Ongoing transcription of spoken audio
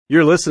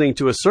You're listening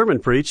to a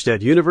sermon preached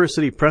at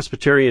University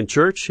Presbyterian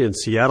Church in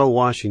Seattle,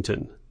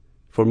 Washington.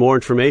 For more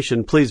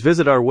information, please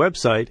visit our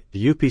website,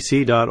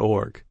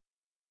 upc.org.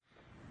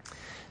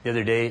 The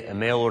other day, a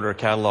mail order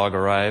catalog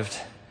arrived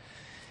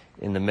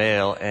in the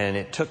mail, and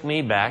it took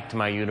me back to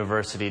my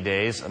university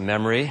days, a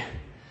memory.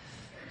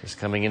 Just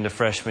coming into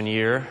freshman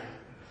year,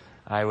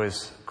 I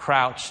was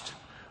crouched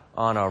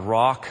on a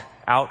rock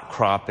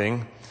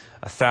outcropping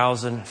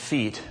 1,000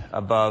 feet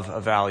above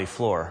a valley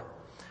floor.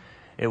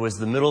 It was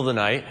the middle of the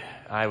night.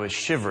 I was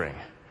shivering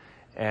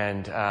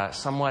and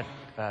somewhat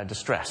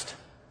distressed.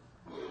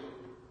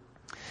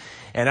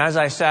 And as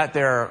I sat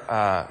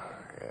there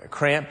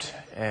cramped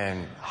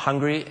and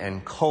hungry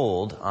and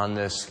cold on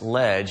this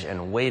ledge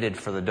and waited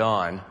for the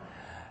dawn,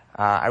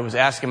 I was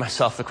asking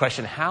myself the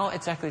question, how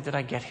exactly did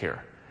I get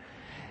here?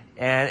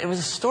 And it was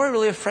a story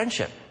really of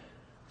friendship.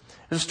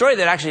 It was a story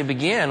that actually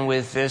began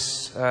with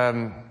this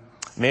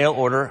mail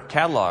order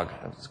catalog.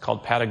 It's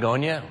called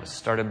Patagonia. It was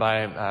started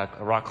by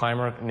a rock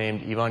climber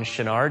named Yvon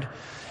Chouinard.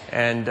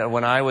 And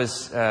when I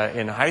was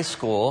in high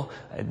school,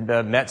 I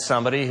met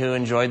somebody who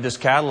enjoyed this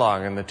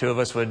catalog, and the two of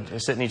us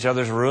would sit in each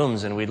other's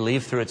rooms, and we'd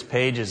leaf through its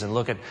pages and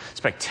look at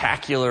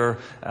spectacular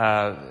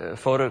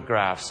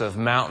photographs of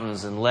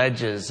mountains and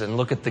ledges and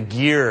look at the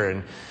gear.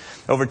 And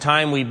over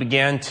time, we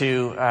began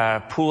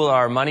to pool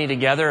our money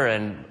together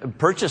and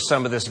purchase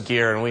some of this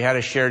gear, and we had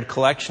a shared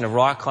collection of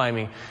rock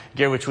climbing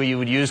gear which we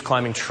would use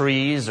climbing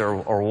trees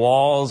or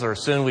walls, or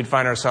soon we'd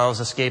find ourselves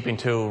escaping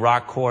to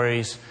rock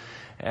quarries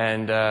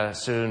and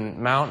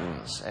soon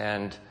mountains.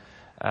 And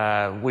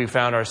we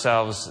found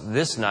ourselves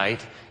this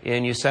night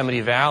in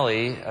Yosemite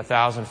Valley,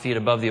 1,000 feet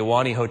above the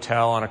Ahwahnee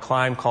Hotel, on a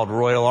climb called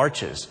Royal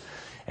Arches.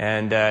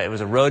 And it was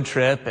a road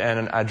trip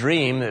and a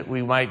dream that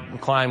we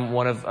might climb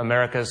one of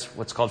America's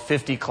what's called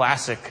 50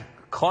 classic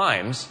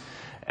climbs.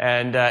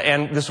 And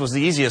this was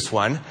the easiest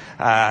one,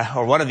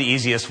 or one of the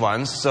easiest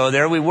ones. So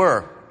there we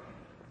were.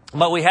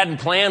 But we hadn't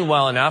planned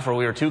well enough, or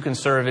we were too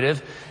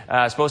conservative.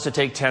 Supposed to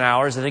take 10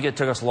 hours. I think it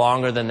took us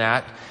longer than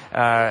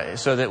that,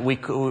 so that we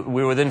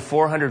were within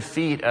 400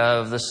 feet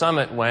of the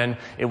summit when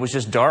it was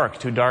just dark,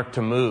 too dark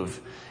to move.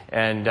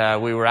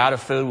 And we were out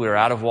of food, we were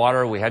out of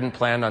water, we hadn't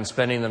planned on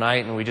spending the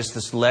night, and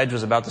this ledge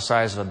was about the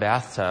size of a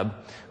bathtub,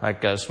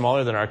 like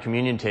smaller than our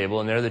communion table,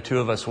 and there the two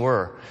of us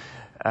were,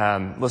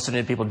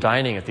 listening to people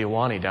dining at the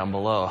Ahwahnee down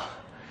below.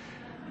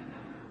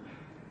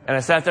 And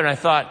I sat there and I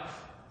thought,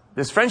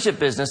 this friendship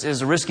business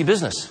is a risky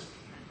business.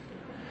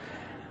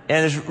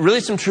 And there's really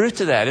some truth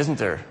to that, isn't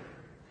there?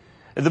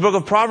 The book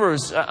of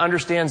Proverbs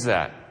understands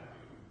that.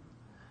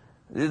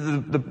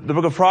 The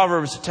book of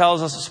Proverbs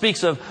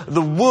speaks of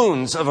the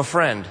wounds of a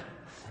friend.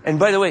 And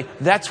by the way,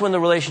 that's when the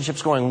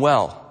relationship's going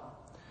well.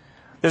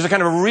 There's a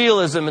kind of a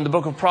realism in the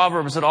book of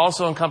Proverbs that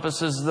also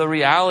encompasses the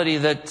reality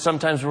that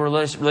sometimes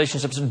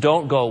relationships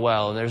don't go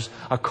well, and there's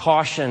a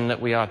caution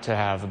that we ought to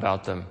have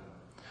about them.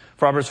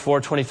 Proverbs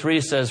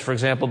 4:23 says, for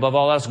example, above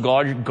all else,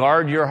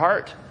 guard your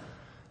heart.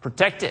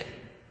 Protect it.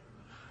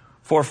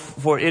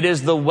 For it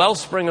is the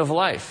wellspring of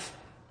life.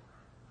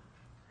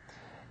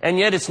 And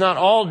yet it's not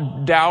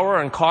all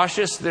dour and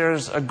cautious.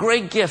 There's a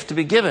great gift to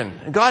be given.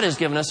 God has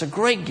given us a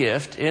great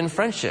gift in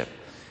friendship.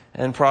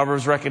 And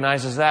Proverbs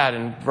recognizes that.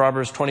 In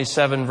Proverbs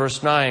 27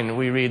 verse 9,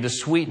 we read, the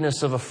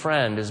sweetness of a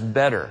friend is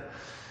better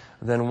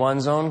than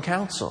one's own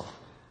counsel.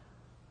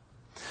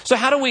 So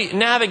how do we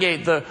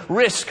navigate the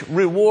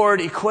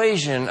risk-reward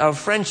equation of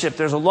friendship?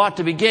 There's a lot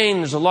to be gained.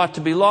 There's a lot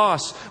to be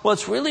lost. Well,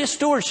 it's really a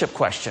stewardship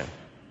question.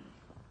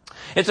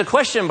 It's a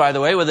question, by the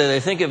way, whether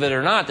they think of it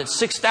or not, that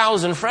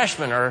 6,000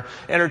 freshmen are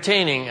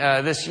entertaining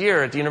this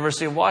year at the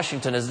University of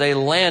Washington as they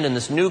land in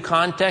this new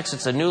context.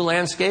 It's a new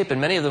landscape,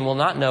 and many of them will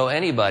not know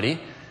anybody.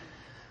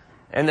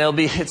 And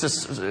it's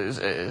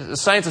a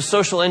science of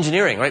social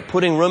engineering, right?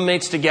 Putting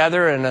roommates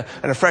together and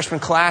a freshman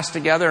class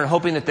together and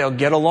hoping that they'll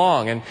get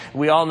along. And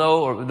we all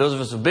know, or those of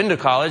us who've been to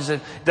college,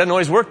 that it doesn't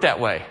always work that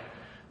way.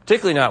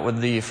 Particularly not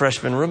with the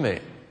freshman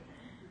roommate.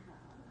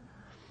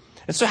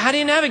 And so how do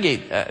you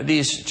navigate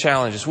these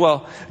challenges?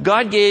 Well,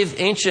 God gave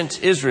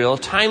ancient Israel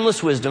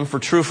timeless wisdom for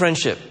true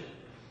friendship.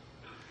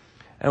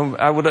 And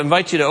I would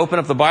invite you to open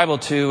up the Bible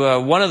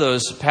to one of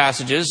those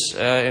passages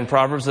in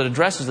Proverbs that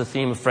addresses the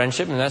theme of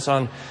friendship, and that's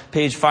on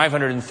page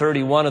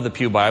 531 of the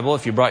Pew Bible.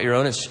 If you brought your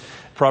own, it's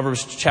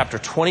Proverbs chapter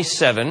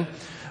 27,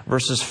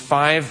 verses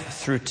 5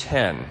 through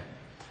 10.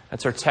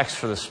 That's our text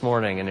for this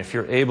morning, and if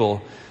you're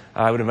able,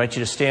 I would invite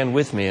you to stand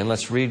with me, and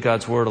let's read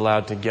God's Word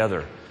aloud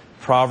together.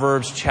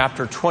 Proverbs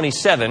chapter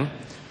 27,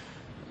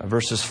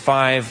 verses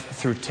 5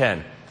 through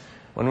 10.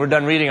 When we're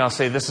done reading, I'll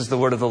say, this is the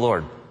word of the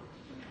Lord.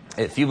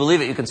 If you believe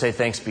it, you can say,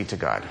 thanks be to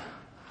God.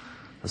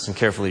 Listen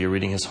carefully, you're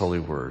reading His holy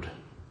word.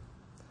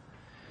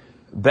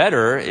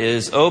 Better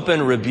is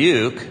open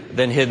rebuke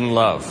than hidden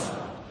love.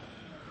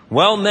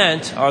 Well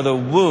meant are the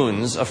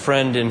wounds a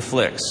friend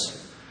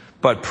inflicts,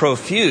 but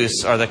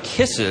profuse are the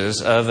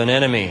kisses of an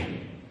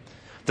enemy.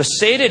 The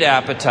sated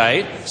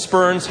appetite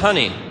spurns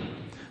honey,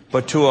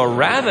 but to a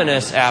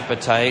ravenous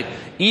appetite,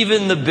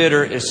 even the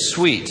bitter is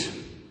sweet.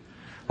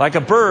 Like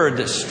a bird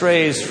that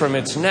strays from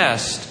its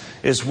nest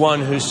is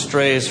one who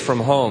strays from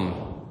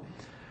home.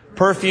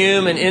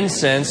 Perfume and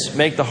incense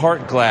make the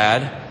heart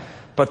glad,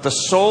 but the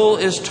soul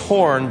is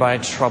torn by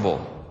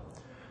trouble.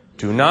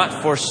 Do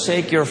not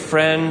forsake your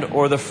friend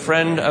or the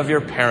friend of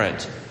your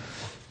parent.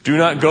 Do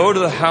not go to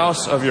the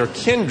house of your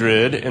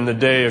kindred in the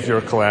day of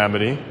your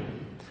calamity.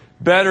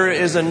 Better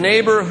is a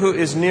neighbor who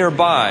is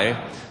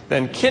nearby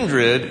than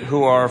kindred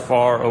who are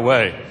far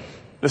away.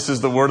 This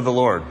is the word of the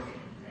Lord.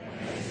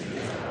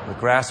 The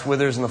grass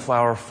withers and the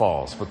flower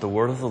falls, but the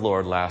word of the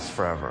Lord lasts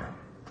forever.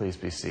 Please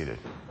be seated.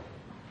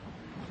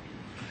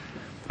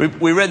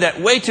 We read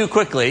that way too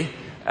quickly.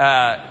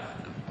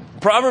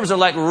 Proverbs are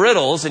like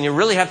riddles, and you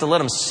really have to let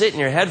them sit in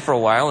your head for a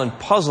while and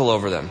puzzle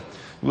over them.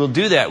 We'll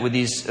do that with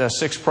these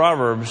 6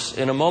 Proverbs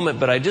in a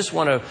moment, but I just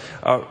want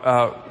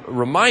to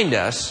remind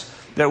us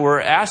that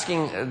we're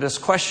asking this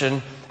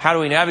question, how do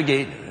we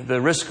navigate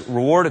the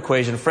risk-reward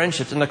equation of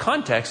friendships in the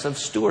context of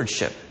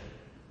stewardship?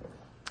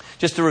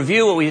 Just to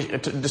review what we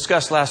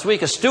discussed last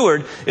week, a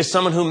steward is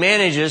someone who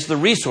manages the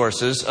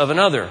resources of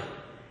another.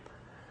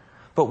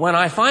 But when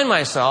I find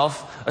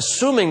myself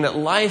assuming that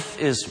life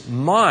is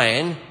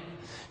mine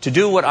to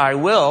do what I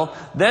will,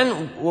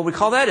 then what we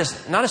call that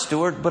is not a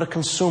steward, but a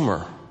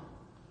consumer.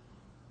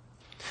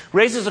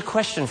 Raises a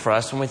question for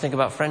us when we think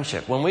about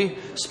friendship. When we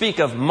speak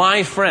of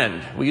my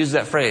friend, we use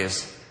that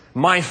phrase,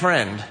 my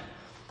friend.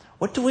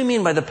 What do we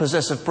mean by the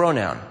possessive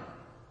pronoun?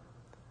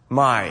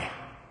 My.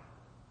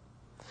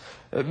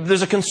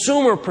 There's a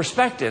consumer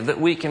perspective that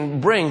we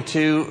can bring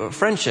to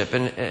friendship,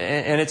 and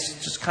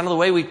it's just kind of the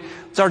way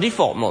it's our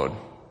default mode.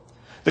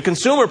 The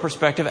consumer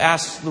perspective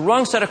asks the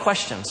wrong set of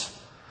questions.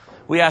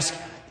 We ask,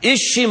 is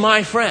she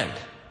my friend?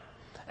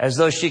 As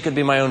though she could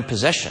be my own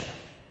possession.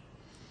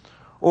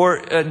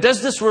 Or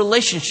does this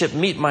relationship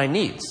meet my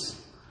needs?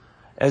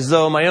 As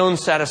though my own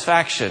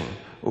satisfaction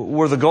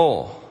were the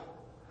goal.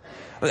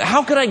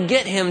 How could I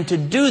get him to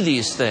do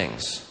these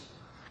things?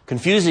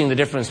 Confusing the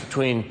difference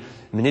between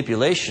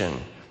manipulation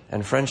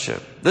and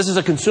friendship. This is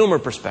a consumer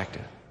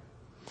perspective.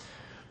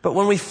 But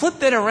when we flip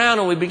that around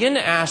and we begin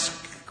to ask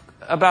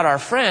about our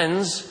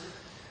friends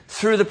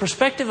through the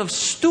perspective of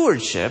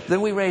stewardship,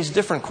 then we raise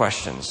different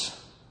questions.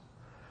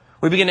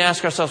 We begin to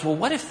ask ourselves, well,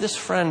 what if this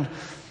friend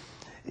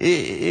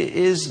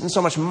isn't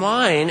so much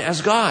mine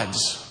as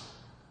God's?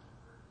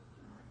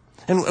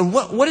 And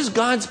what is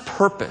God's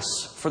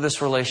purpose for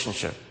this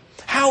relationship?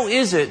 How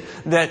is it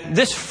that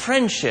this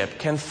friendship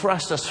can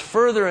thrust us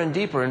further and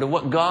deeper into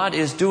what God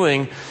is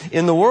doing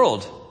in the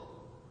world?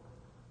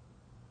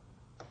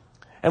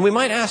 And we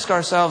might ask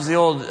ourselves the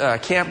old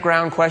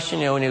campground question.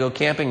 You know, when you go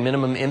camping,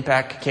 minimum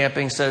impact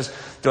camping says,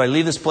 do I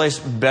leave this place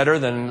better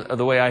than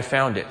the way I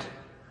found it?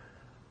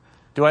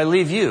 Do I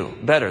leave you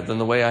better than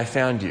the way I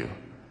found you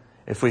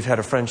if we've had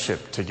a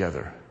friendship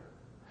together?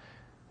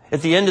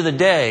 At the end of the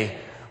day,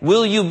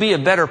 will you be a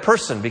better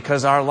person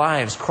because our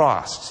lives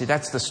crossed? See,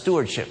 that's the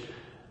stewardship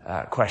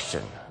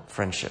question,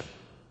 friendship.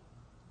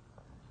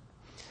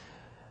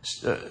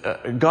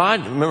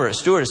 God, remember, a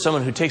steward is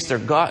someone who takes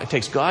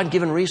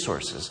God-given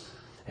resources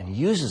and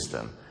uses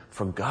them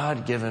for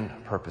God-given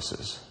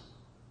purposes.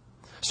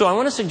 So I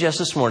want to suggest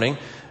this morning,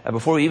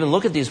 before we even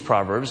look at these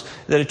Proverbs,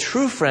 that a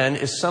true friend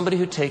is somebody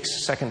who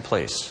takes second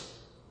place.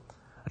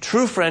 A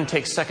true friend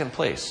takes second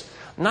place.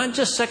 Not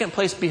just second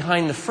place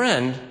behind the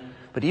friend,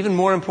 but even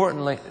more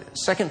importantly,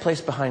 second place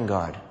behind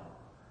God.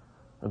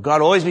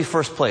 God will always be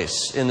first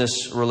place in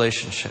this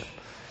relationship.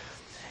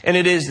 And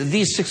it is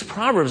these 6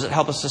 Proverbs that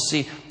help us to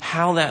see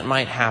how that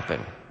might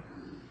happen.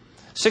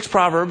 6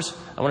 Proverbs,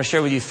 I want to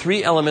share with you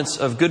 3 elements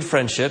of good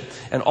friendship,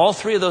 and all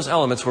 3 of those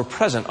elements were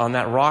present on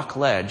that rock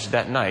ledge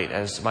that night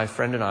as my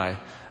friend and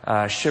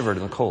I shivered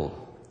in the cold.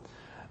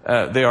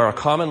 They are a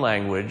common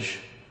language,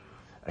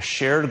 a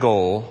shared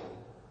goal,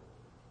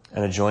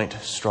 and a joint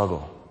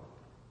struggle.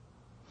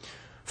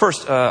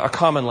 First, a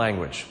common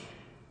language.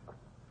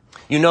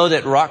 You know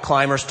that rock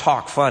climbers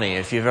talk funny.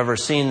 If you've ever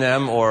seen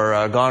them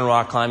or gone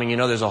rock climbing, you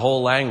know there's a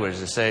whole language.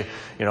 They say,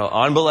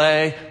 on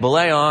belay,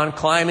 belay on,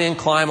 climb in,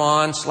 climb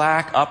on,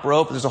 slack, up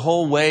rope. There's a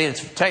whole way.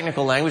 It's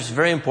technical language. It's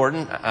very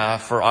important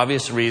for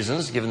obvious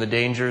reasons, given the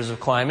dangers of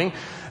climbing,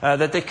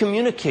 that they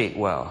communicate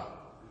well.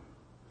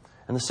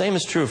 And the same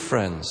is true of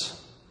friends.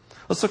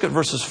 Let's look at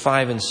verses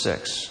 5 and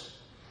 6.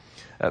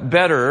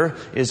 Better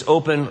is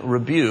open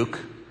rebuke,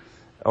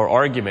 or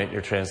argument,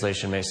 your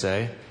translation may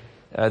say,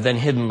 than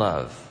hidden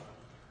love.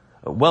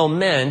 Well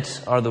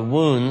meant are the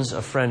wounds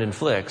a friend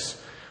inflicts,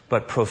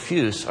 but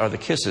profuse are the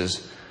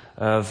kisses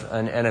of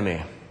an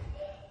enemy.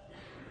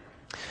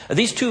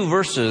 These 2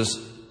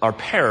 verses are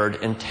paired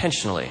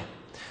intentionally.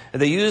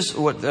 They use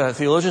what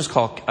theologians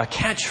call a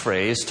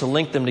catchphrase to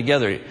link them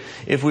together.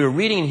 If we were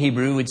reading in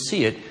Hebrew, we'd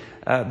see it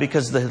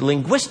because the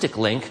linguistic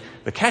link,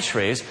 the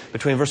catchphrase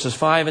between verses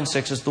 5 and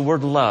 6 is the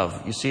word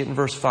love. You see it in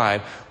verse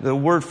 5. The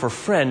word for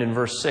friend in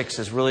verse 6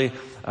 is really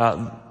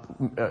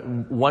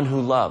one who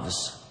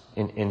loves.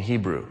 In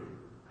Hebrew.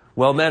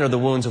 Well meant are the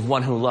wounds of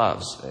one who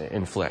loves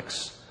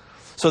inflicts.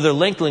 So they're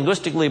linked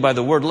linguistically by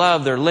the word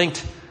love. They're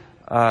linked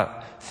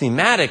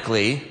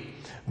thematically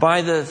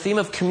by the theme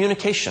of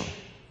communication.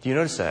 Do you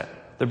notice that?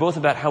 They're both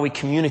about how we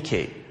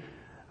communicate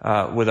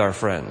with our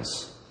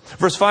friends.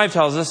 Verse 5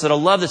 tells us that a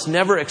love that's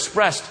never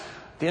expressed,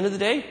 at the end of the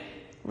day,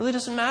 really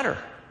doesn't matter.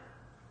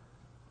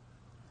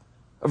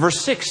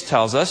 Verse 6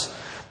 tells us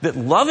that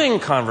loving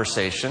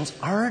conversations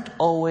aren't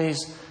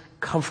always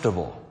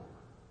comfortable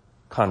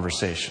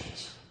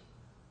conversations.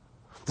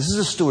 This is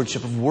a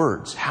stewardship of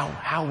words,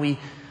 how we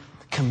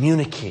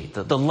communicate,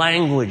 the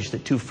language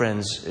that two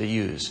friends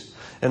use.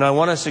 And I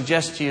want to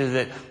suggest to you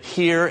that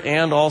here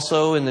and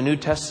also in the New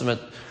Testament,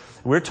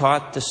 we're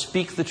taught to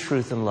speak the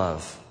truth in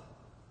love.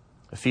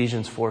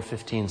 Ephesians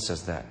 4:15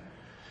 says that.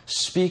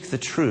 Speak the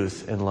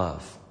truth in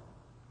love.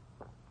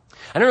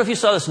 I don't know if you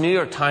saw this New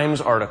York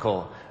Times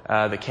article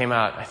that came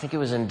out, I think it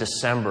was in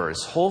December.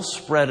 This whole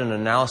spread and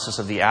analysis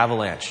of the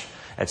avalanche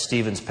at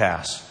Stevens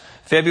Pass.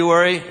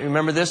 February,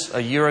 remember this,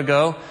 a year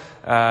ago,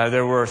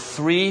 there were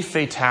 3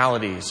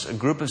 fatalities. A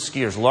group of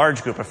skiers,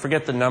 large group, I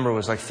forget the number, it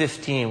was like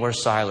 15.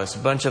 Where's Silas? A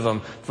bunch of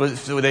them.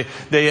 They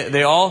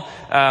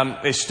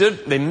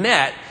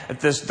met at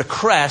the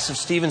crest of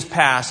Stevens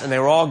Pass, and they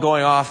were all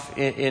going off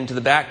into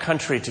the back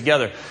country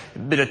together.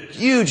 But a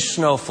huge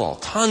snowfall,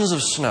 tons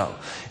of snow.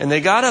 And they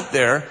got up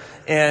there,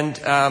 and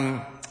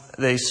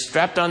they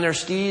strapped on their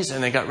skis,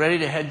 and they got ready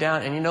to head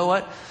down. And you know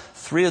what?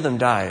 3 of them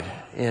died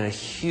in a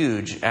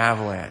huge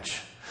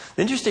avalanche.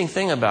 The interesting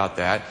thing about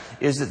that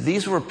is that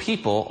these were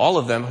people, all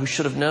of them, who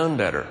should have known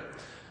better.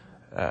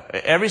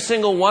 Every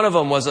single one of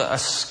them was a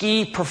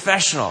ski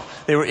professional.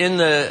 They were in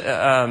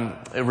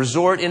the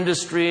resort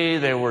industry.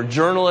 They were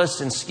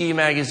journalists in ski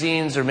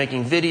magazines. They're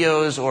making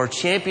videos or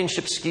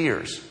championship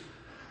skiers.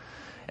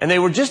 And they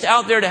were just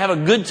out there to have a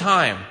good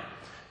time,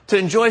 to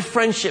enjoy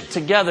friendship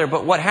together.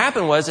 But what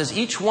happened was, as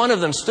each one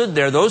of them stood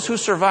there, those who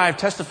survived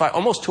testify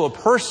almost to a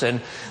person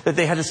that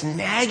they had this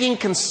nagging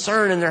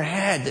concern in their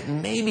head that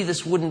maybe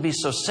this wouldn't be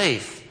so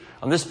safe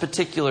on this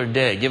particular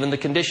day, given the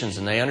conditions,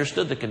 and they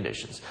understood the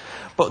conditions.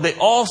 But they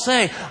all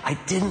say, I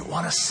didn't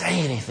want to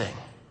say anything.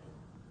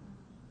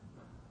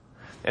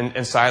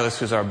 And Silas,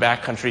 who's our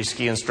backcountry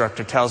ski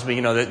instructor, tells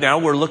me, that now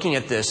we're looking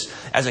at this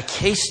as a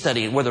case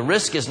study where the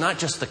risk is not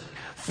just the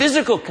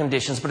physical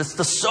conditions, but it's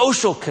the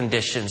social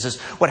conditions. It's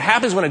what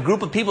happens when a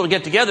group of people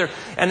get together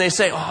and they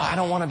say, I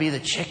don't want to be the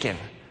chicken.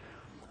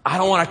 I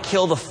don't want to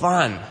kill the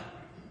fun.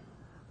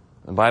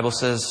 The Bible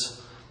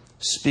says,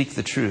 speak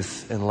the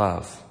truth in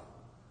love.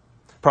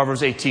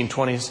 Proverbs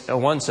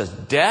 18:21 says,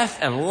 death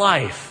and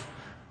life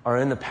are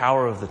in the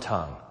power of the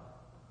tongue.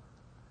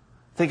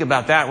 Think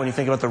about that when you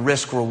think about the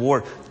risk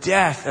reward.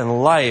 Death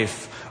and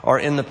life are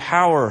in the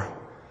power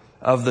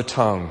of the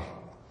tongue.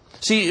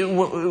 See, the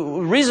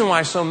reason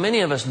why so many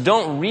of us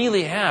don't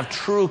really have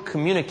true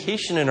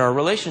communication in our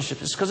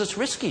relationship is because it's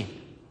risky.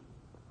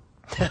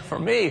 For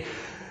me,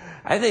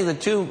 I think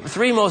the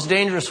 3 most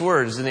dangerous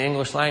words in the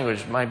English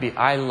language might be,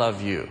 I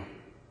love you.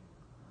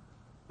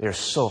 They're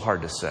so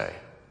hard to say.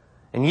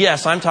 And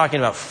yes, I'm talking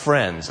about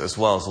friends as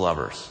well as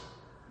lovers.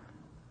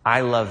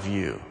 I love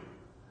you.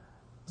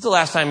 When's the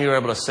last time you were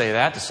able to say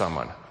that to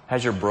someone?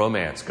 How's your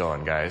bromance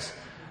going, guys?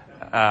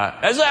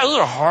 Those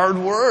are hard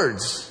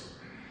words.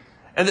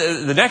 And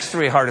the next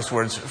 3 hardest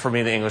words for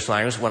me in the English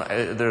language,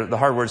 the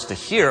hard words to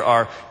hear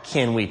are,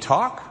 can we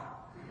talk?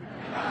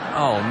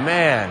 Oh,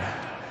 man.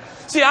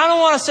 See, I don't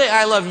want to say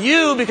I love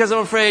you because I'm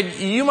afraid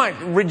you might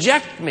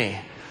reject me.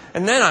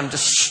 And then I'm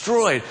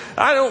destroyed.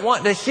 I don't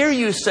want to hear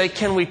you say,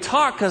 can we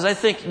talk? Because I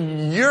think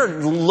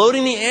you're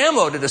loading the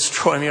ammo to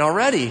destroy me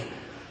already.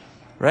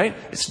 Right?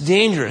 It's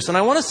dangerous. And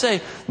I want to say,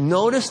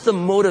 notice the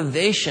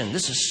motivation.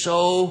 This is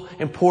so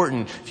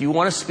important. If you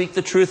want to speak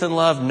the truth in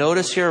love,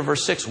 notice here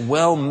verse 6,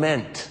 well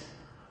meant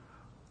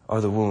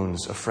are the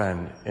wounds a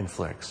friend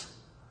inflicts.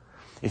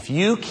 If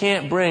you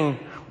can't bring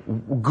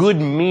good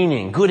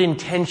meaning, good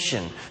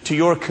intention to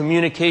your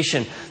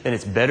communication, then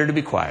it's better to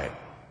be quiet.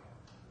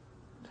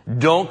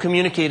 Don't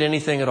communicate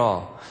anything at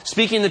all.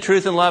 Speaking the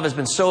truth in love has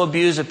been so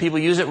abused that people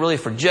use it really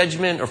for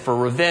judgment or for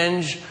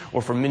revenge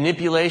or for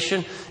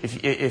manipulation.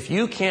 If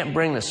you can't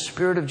bring the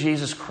Spirit of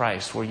Jesus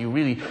Christ where you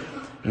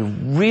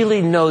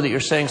really know that you're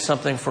saying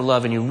something for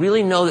love and you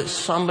really know that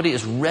somebody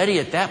is ready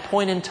at that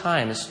point in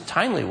time, it's a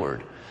timely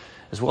word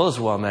as well as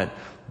well meant,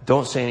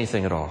 don't say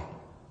anything at all.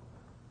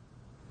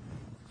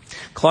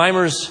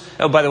 Climbers,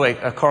 by the way,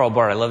 Karl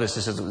Barth, I love this.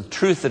 He says, the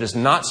truth that is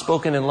not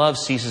spoken in love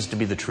ceases to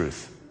be the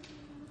truth.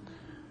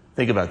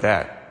 Think about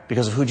that,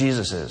 because of who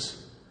Jesus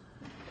is.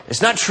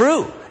 It's not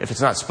true if it's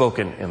not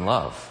spoken in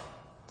love.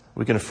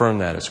 We can affirm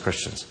that as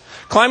Christians.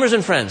 Climbers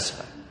and friends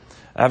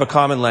have a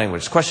common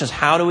language. The question is,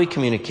 how do we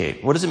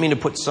communicate? What does it mean to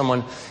put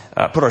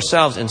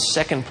ourselves in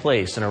second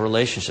place in a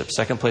relationship,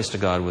 second place to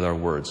God with our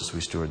words as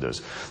we steward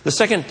those? The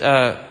second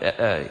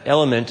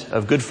element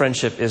of good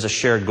friendship is a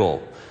shared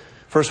goal.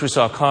 First, we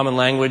saw a common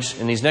language.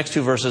 In these next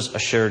 2 verses, a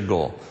shared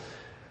goal.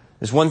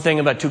 There's one thing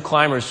about 2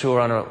 climbers who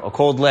are on a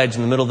cold ledge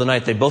in the middle of the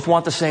night. They both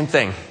want the same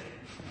thing.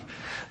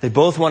 They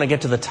both want to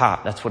get to the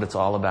top. That's what it's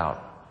all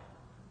about.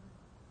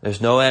 There's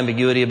no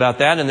ambiguity about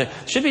that. And there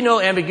should be no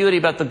ambiguity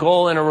about the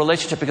goal in a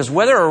relationship, because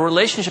whether a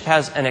relationship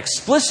has an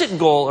explicit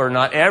goal or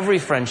not, every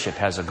friendship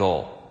has a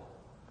goal.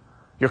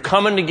 You're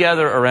coming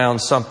together around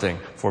something,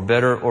 for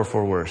better or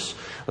for worse.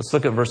 Let's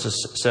look at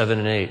verses 7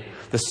 and 8.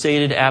 The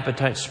sated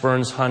appetite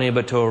spurns honey,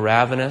 but to a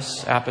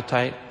ravenous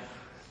appetite,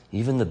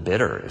 even the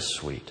bitter is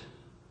sweet.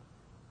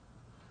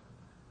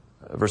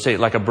 Verse 8,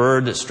 like a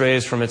bird that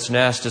strays from its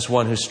nest is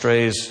one who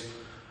strays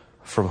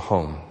from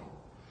home.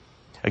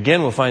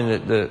 Again, we'll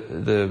find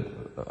that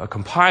a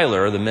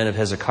compiler, the men of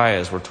Hezekiah,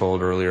 as we're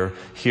told earlier,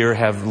 here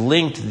have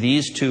linked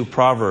these two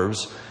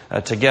proverbs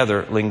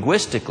together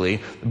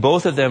linguistically.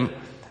 Both of them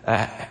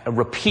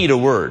repeat a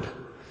word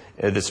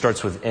that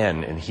starts with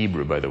N in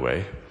Hebrew, by the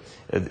way.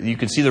 You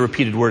can see the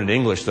repeated word in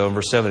English, though. In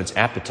verse 7, it's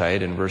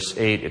appetite. In verse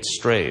 8, it's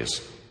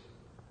strays.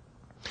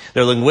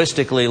 They're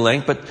linguistically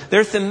linked, but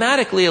they're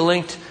thematically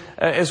linked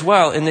as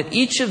well, in that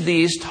each of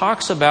these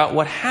talks about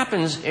what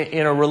happens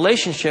in a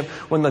relationship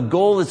when the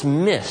goal is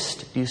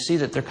missed. You see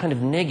that they're kind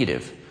of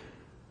negative.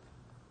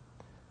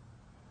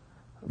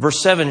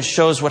 Verse 7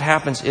 shows what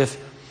happens if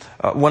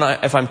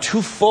I'm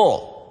too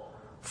full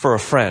for a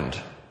friend.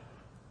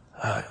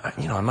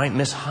 I might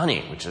miss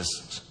honey, which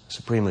is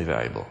supremely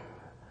valuable.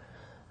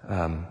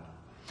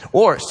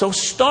 Or so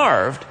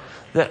starved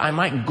that I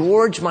might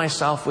gorge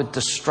myself with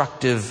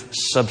destructive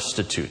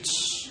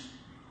substitutes.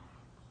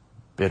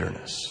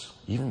 Bitterness.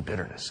 Even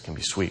bitterness can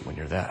be sweet when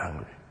you're that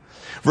hungry.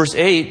 Verse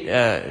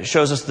 8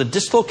 shows us the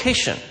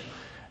dislocation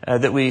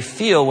that we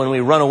feel when we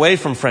run away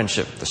from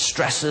friendship. The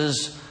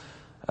stresses,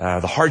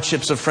 the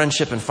hardships of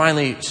friendship, and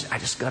finally, I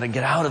just got to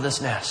get out of this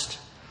nest.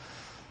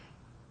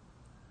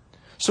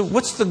 So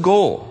what's the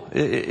goal?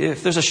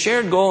 If there's a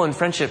shared goal in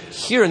friendship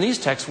here in these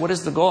texts, what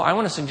is the goal? I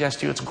want to suggest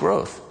to you it's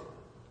growth.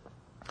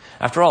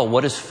 After all,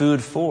 what is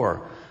food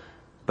for?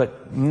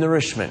 But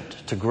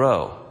nourishment to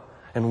grow.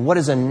 And what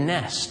is a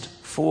nest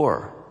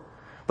for?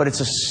 But it's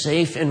a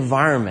safe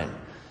environment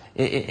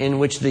in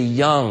which the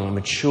young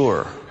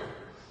mature.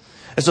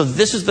 And so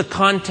this is the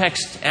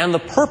context and the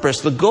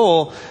purpose, the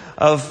goal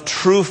of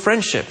true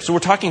friendship. So we're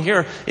talking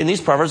here in these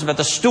Proverbs about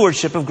the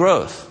stewardship of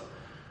growth.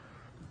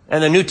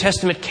 And the New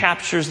Testament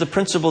captures the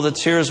principle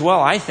that's here as well,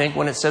 I think,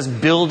 when it says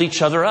build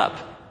each other up.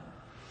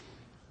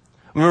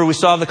 Remember, we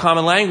saw the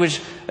common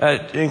language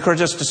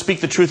encourage us to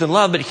speak the truth in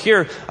love, but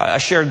here a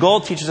shared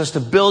goal teaches us to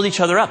build each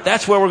other up.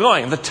 That's where we're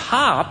going. The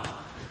top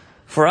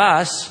for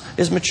us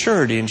is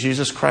maturity in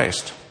Jesus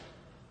Christ.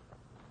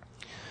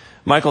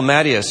 Michael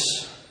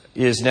Mattias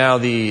is now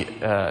the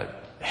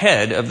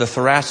head of the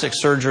thoracic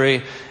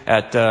surgery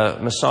at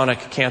Masonic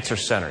Cancer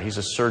Center. He's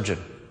a surgeon.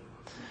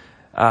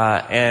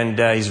 And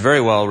he's very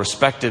well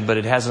respected, but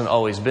it hasn't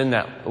always been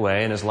that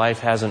way, and his life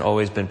hasn't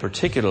always been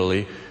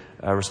particularly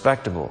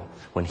respectable.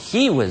 When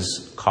he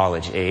was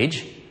college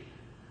age,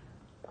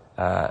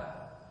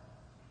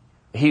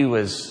 he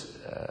was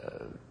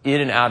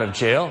in and out of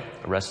jail,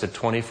 arrested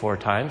 24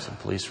 times, a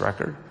police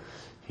record.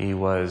 He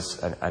was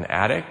an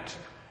addict.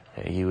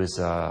 He was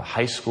a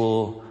high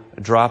school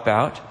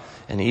dropout.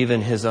 And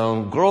even his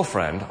own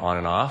girlfriend, on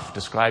and off,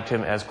 described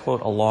him as,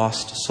 quote, a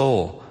lost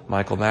soul,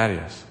 Michael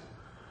Mattias.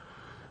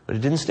 But it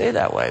didn't stay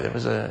that way. There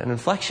was an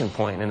inflection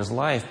point in his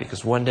life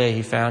because one day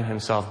he found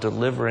himself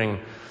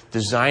delivering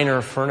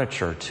designer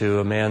furniture to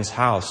a man's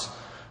house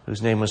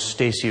whose name was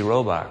Stacy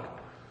Roebuck.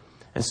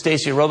 And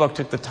Stacy Roebuck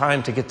took the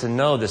time to get to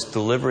know this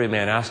delivery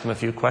man, asked him a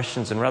few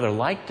questions, and rather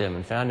liked him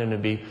and found him to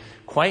be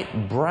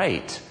quite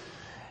bright.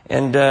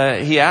 And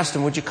he asked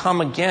him, would you come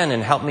again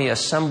and help me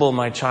assemble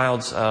my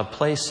child's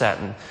play set?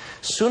 And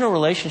soon a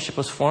relationship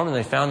was formed, and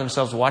they found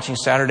themselves watching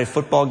Saturday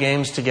football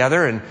games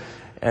together,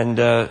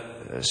 and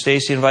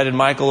Stacy invited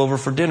Michael over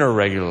for dinner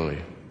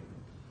regularly.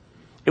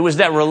 It was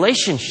that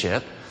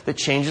relationship that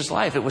changed his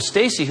life. It was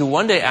Stacy who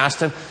one day asked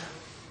him,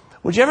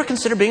 would you ever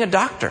consider being a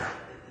doctor?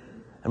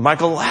 And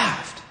Michael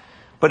laughed.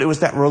 But it was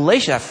that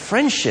relation, that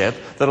friendship,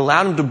 that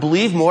allowed him to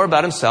believe more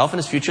about himself and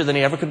his future than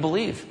he ever could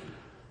believe.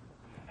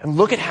 And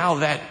look at how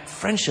that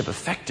friendship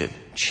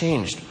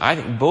changed, I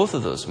think, both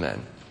of those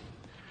men.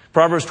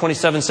 Proverbs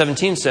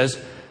 27:17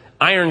 says,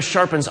 iron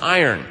sharpens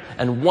iron,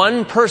 and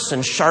one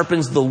person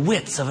sharpens the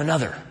wits of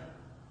another.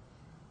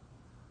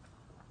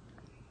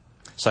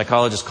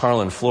 Psychologist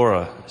Carlin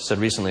Flora said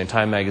recently in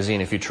Time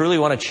magazine, if you truly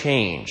want to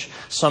change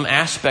some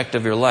aspect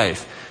of your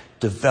life,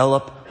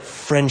 develop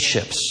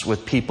friendships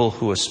with people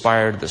who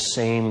aspire to the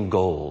same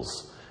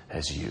goals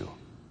as you.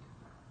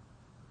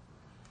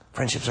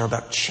 Friendships are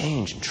about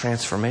change and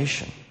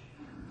transformation.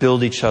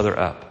 Build each other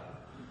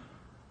up.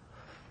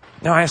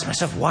 Now I ask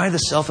myself, why the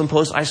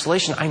self-imposed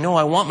isolation? I know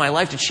I want my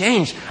life to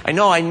change. I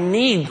know I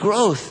need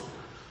growth.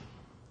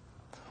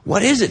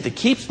 What is it that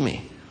keeps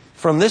me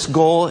from this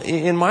goal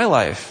in my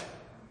life?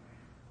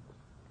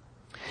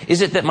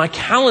 Is it that my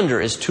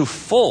calendar is too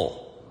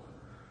full,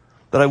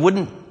 that I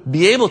wouldn't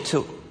be able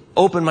to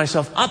open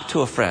myself up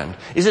to a friend?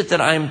 Is it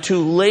that I'm too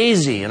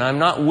lazy and I'm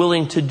not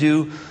willing to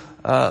do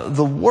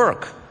the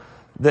work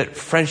that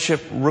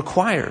friendship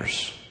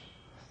requires?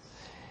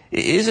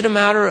 Is it a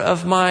matter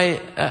of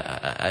my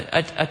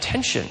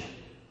attention?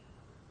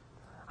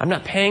 I'm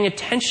not paying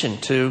attention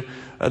to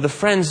the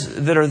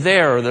friends that are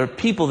there, or the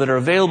people that are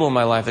available in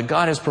my life that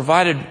God has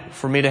provided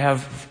for me to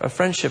have a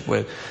friendship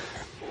with.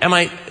 am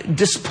I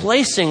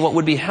displacing what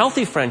would be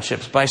healthy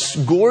friendships by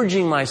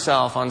gorging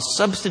myself on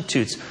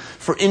substitutes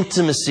for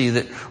intimacy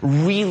that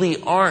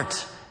really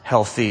aren't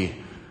healthy,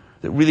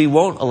 that really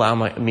won't allow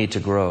me to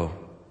grow?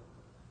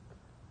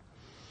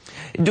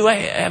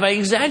 Have I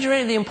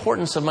exaggerated the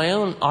importance of my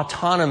own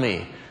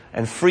autonomy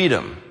and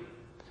freedom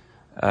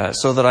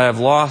so that I have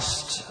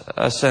lost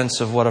a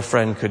sense of what a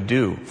friend could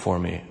do for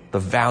me, the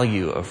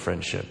value of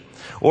friendship?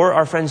 Or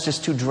are friends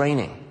just too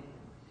draining?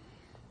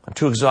 I'm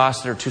too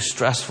exhausted or too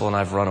stressful and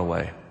I've run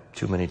away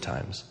too many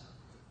times.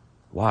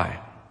 Why?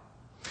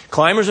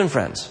 Climbers and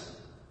friends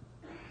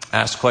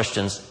ask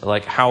questions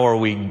like,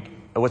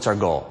 what's our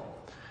goal?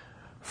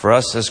 For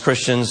us as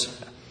Christians,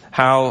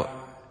 how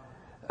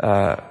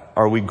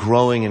are we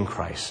growing in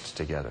Christ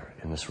together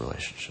in this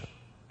relationship?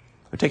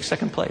 We take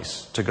second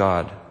place to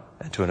God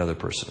and to another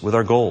person with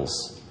our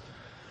goals.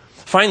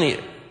 Finally,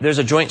 there's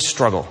a joint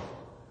struggle.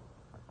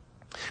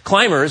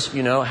 Climbers,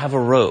 have a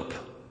rope.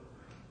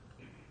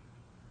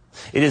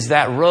 It is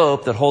that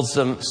rope that holds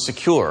them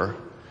secure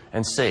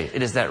and safe.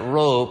 It is that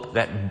rope,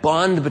 that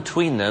bond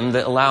between them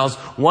that allows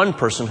one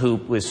person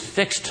who is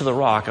fixed to the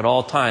rock at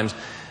all times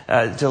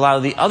to allow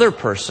the other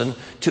person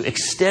to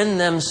extend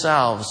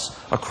themselves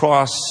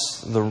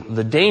across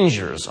the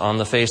dangers on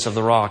the face of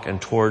the rock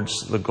and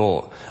towards the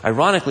goal.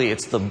 Ironically,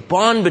 it's the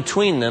bond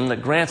between them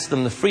that grants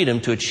them the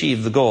freedom to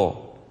achieve the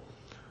goal.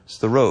 It's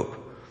the rope.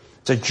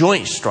 It's a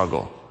joint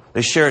struggle.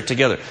 They share it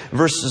together.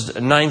 Verses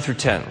 9 through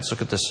 10. Let's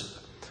look at this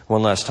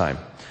one last time.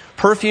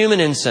 Perfume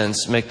and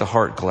incense make the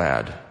heart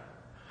glad,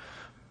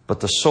 but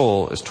the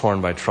soul is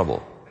torn by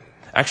trouble.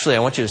 Actually, I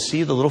want you to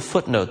see the little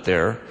footnote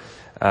there.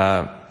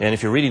 And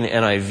if you're reading the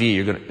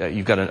NIV,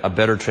 you've got a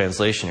better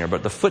translation here.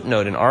 But the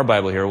footnote in our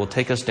Bible here will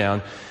take us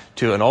down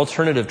to an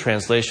alternative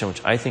translation,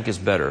 which I think is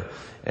better.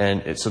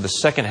 And so the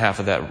second half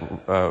of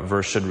that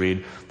verse should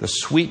read, "The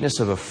sweetness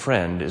of a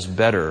friend is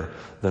better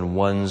than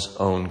one's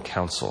own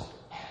counsel."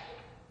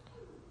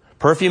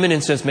 Perfume and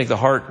incense make the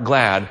heart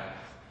glad,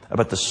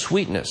 but the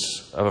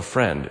sweetness of a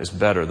friend is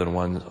better than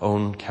one's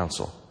own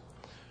counsel.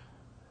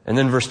 And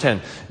then verse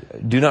 10,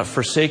 "Do not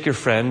forsake your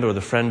friend or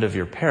the friend of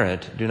your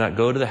parent. Do not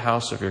go to the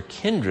house of your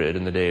kindred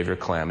in the day of your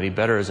calamity.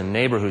 Better is a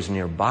neighbor who's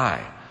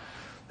nearby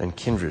than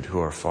kindred who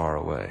are far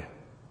away."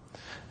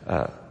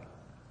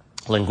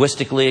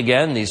 Linguistically,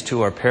 again, these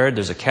two are paired.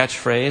 There's a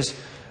catchphrase.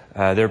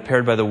 They're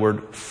paired by the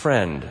word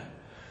friend.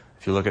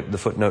 If you look at the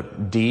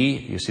footnote D,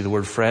 you see the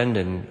word friend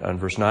in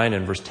verse 9,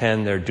 and verse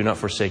 10 there, "Do not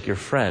forsake your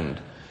friend."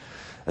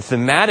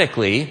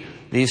 Thematically,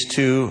 these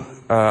two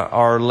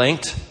are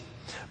linked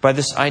by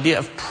this idea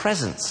of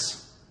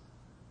presence,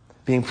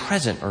 being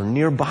present or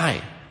nearby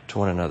to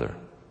one another.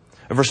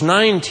 Verse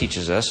 9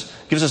 gives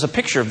us a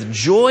picture of the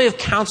joy of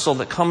counsel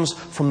that comes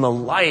from the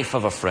life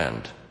of a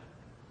friend.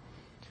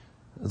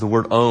 The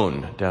word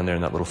own down there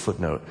in that little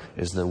footnote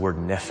is the word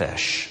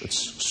nephesh.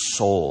 It's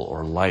soul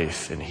or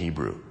life in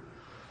Hebrew.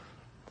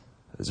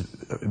 It's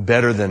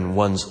better than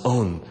one's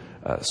own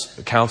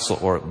counsel,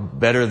 or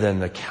better than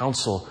the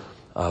counsel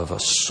of a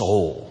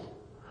soul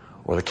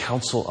or the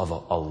counsel of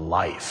a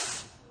life.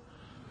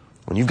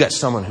 When you've got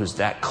someone who's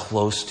that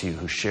close to you,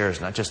 who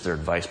shares not just their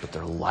advice, but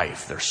their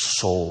life, their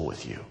soul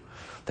with you,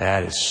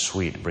 that is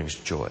sweet. It brings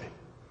joy.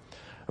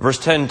 Verse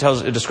 10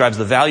 describes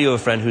the value of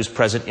a friend who's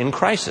present in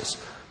crisis,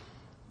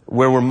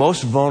 where we're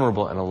most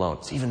vulnerable and alone.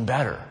 It's even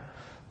better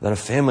than a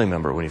family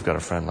member when you've got a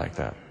friend like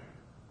that.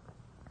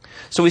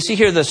 So we see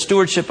here the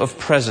stewardship of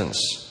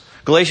presence.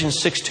 Galatians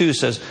 6:2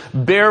 says,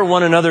 "Bear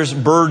one another's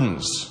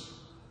burdens."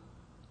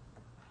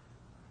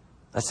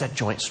 That's that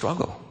joint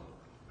struggle.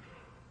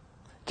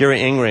 Gary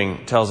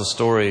Ingring tells a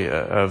story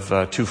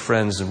of two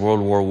friends in World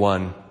War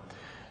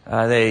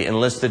I. They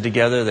enlisted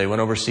together. They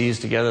went overseas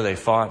together. They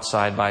fought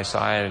side by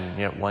side. And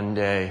yet one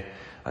day,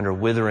 under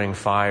withering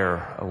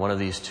fire, one of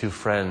these two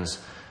friends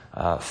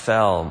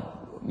fell,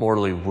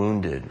 mortally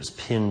wounded, was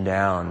pinned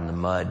down in the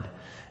mud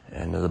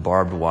and the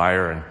barbed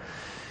wire. And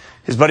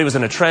his buddy was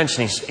in a trench,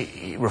 and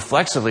he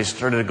reflexively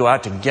started to go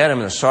out to get him.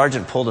 And the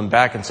sergeant pulled him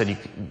back and said,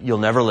 "You'll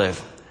never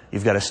live.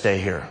 You've got to stay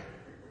here."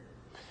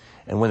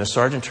 And when the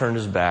sergeant turned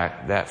his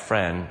back, that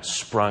friend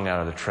sprung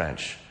out of the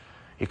trench.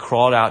 He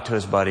crawled out to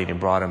his buddy and he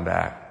brought him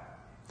back.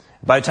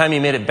 By the time he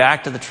made it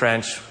back to the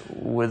trench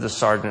with the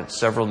sergeant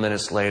several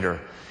minutes later,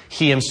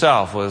 he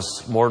himself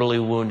was mortally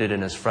wounded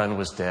and his friend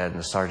was dead. And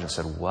the sergeant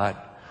said, "What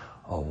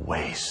a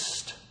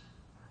waste.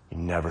 You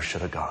never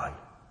should have gone."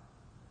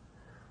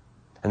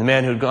 And the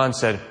man who'd gone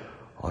said,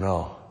 "Oh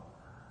no,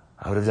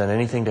 I would have done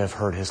anything to have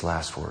heard his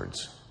last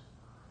words."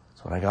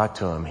 So when I got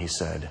to him, he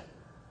said,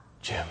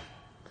 "Jim,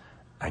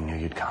 I knew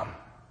you'd come.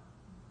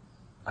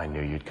 I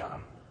knew you'd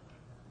come."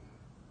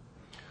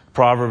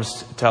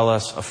 Proverbs tell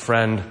us a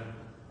friend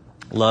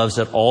loves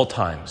at all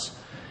times,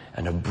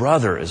 and a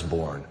brother is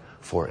born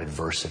for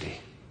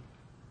adversity.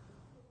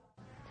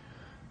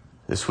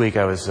 This week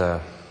I was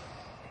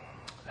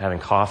having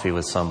coffee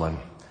with someone,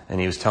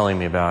 and he was telling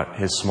me about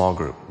his small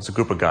group. It's a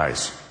group of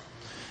guys.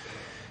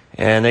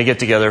 And they get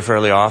together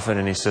fairly often,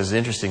 and he says, the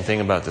interesting thing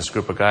about this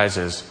group of guys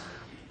is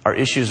our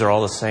issues are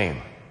all the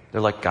same.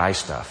 They're like guy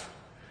stuff.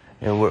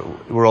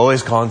 We're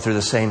always going through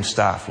the same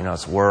stuff.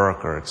 It's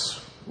work, or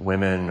it's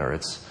women, or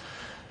it's...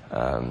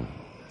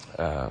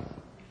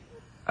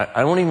 I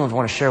don't even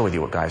want to share with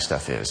you what guy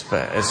stuff is,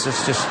 but it's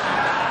just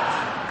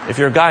if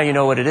you're a guy, you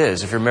know what it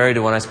is. If you're married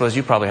to one, I suppose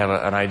you probably have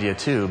an idea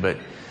too, but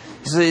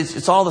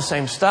it's all the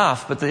same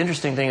stuff. But the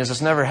interesting thing is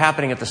it's never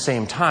happening at the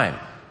same time.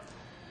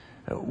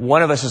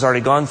 One of us has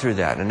already gone through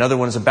that, and another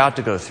one is about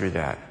to go through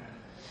that.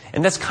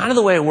 And that's kind of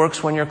the way it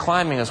works when you're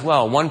climbing as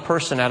well. One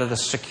person, out of the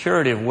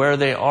security of where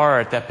they are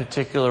at that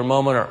particular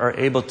moment, are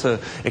able to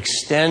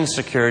extend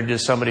security to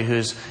somebody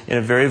who's in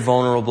a very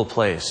vulnerable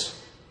place.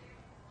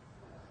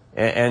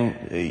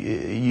 And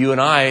you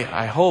and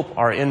I hope,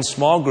 are in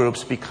small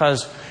groups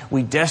because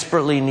we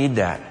desperately need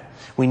that.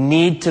 We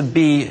need to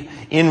be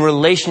in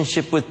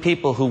relationship with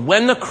people who,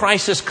 when the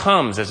crisis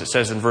comes, as it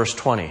says in verse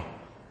 20,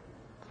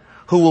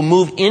 who will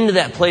move into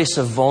that place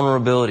of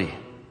vulnerability,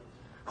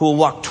 who will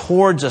walk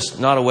towards us,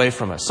 not away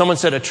from us. Someone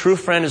said a true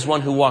friend is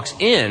one who walks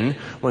in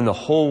when the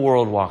whole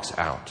world walks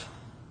out.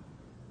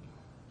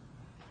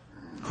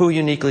 Who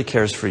uniquely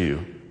cares for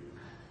you?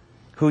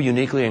 Who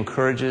uniquely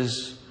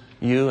encourages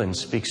you and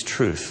speaks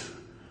truth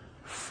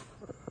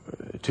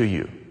to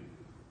you?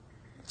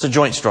 It's a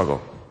joint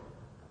struggle.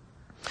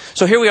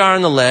 So here we are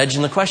on the ledge,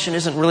 and the question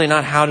isn't really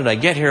not how did I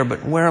get here,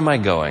 but where am I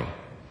going?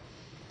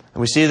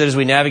 And we see that as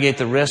we navigate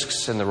the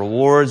risks and the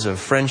rewards of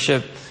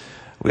friendship,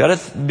 we ought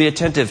to be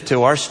attentive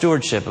to our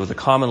stewardship of the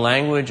common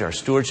language, our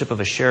stewardship of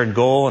a shared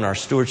goal, and our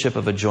stewardship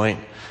of a joint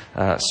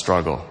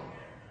struggle.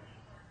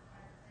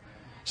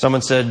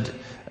 Someone said,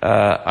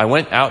 I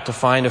went out to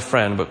find a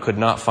friend, but could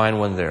not find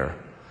one there.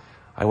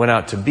 I went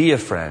out to be a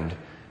friend,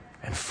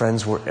 and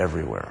friends were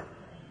everywhere.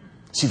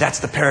 See, that's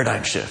the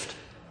paradigm shift.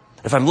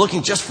 If I'm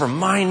looking just for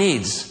my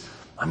needs,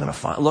 I'm going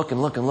to look,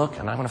 and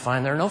I'm going to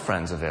find there are no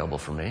friends available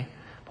for me.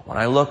 But when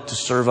I look to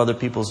serve other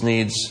people's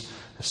needs,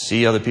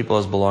 see other people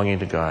as belonging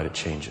to God, it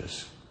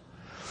changes.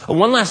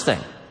 One last thing.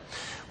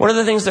 One of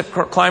the things that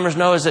climbers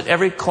know is that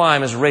every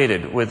climb is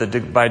rated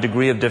by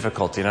degree of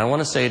difficulty. And I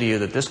want to say to you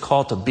that this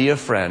call to be a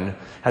friend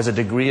has a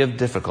degree of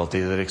difficulty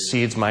that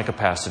exceeds my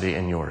capacity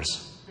and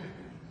yours.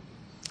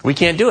 We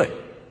can't do it.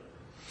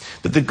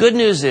 But the good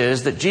news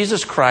is that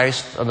Jesus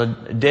Christ, on the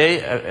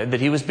day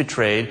that he was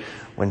betrayed,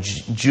 when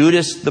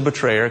Judas the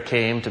betrayer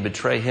came to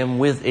betray him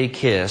with a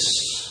kiss,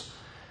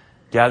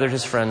 gathered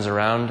his friends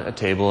around a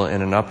table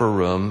in an upper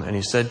room, and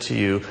he said to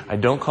you, I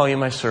don't call you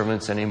my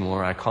servants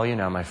anymore, I call you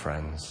now my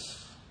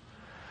friends.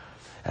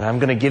 And I'm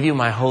going to give you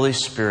my Holy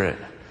Spirit,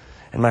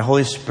 and my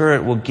Holy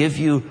Spirit will give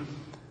you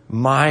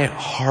my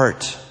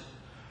heart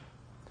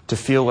to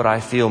feel what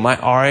I feel, my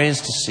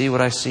eyes to see what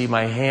I see,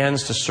 my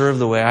hands to serve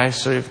the way I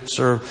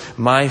serve,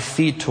 my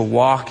feet to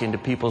walk into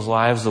people's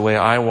lives the way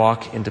I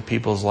walk into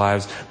people's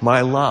lives,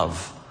 my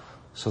love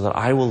so that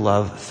I will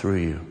love through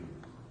you.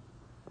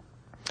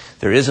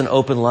 There is an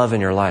open love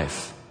in your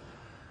life.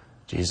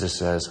 Jesus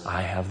says,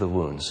 I have the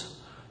wounds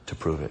to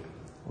prove it.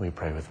 Will you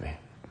pray with me?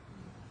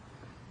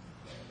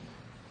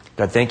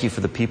 God, thank you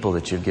for the people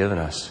that you've given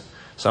us.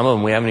 Some of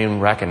them, we haven't even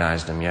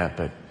recognized them yet,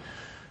 but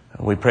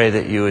we pray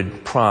that you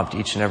would prompt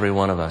each and every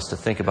one of us to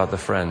think about the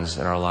friends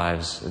in our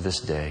lives this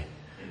day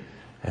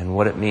and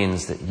what it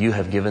means that you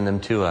have given them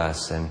to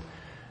us, and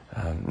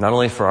not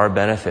only for our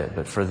benefit,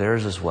 but for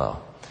theirs as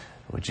well.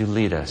 Would you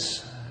lead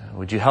us?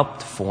 Would you help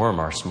to form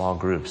our small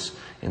groups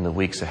in the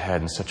weeks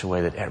ahead in such a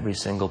way that every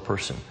single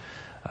person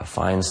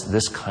finds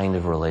this kind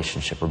of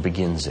relationship or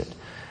begins it?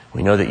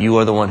 We know that you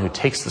are the one who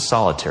takes the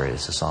solitary,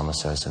 as the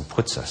psalmist says, and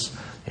puts us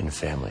in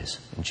families.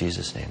 In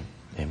Jesus' name,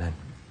 amen.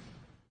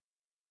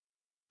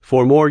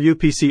 For more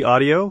UPC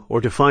audio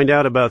or to find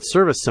out about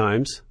service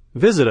times,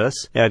 visit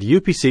us at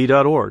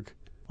upc.org.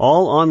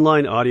 All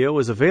online audio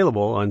is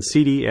available on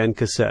CD and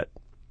cassette.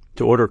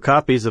 To order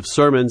copies of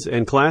sermons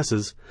and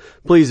classes,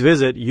 please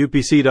visit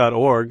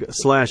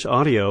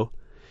upc.org/audio,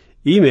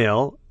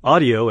 email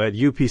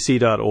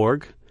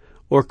audio@upc.org,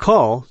 or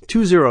call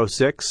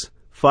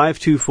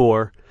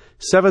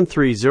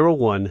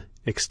 206-524-7301,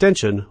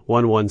 extension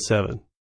 117.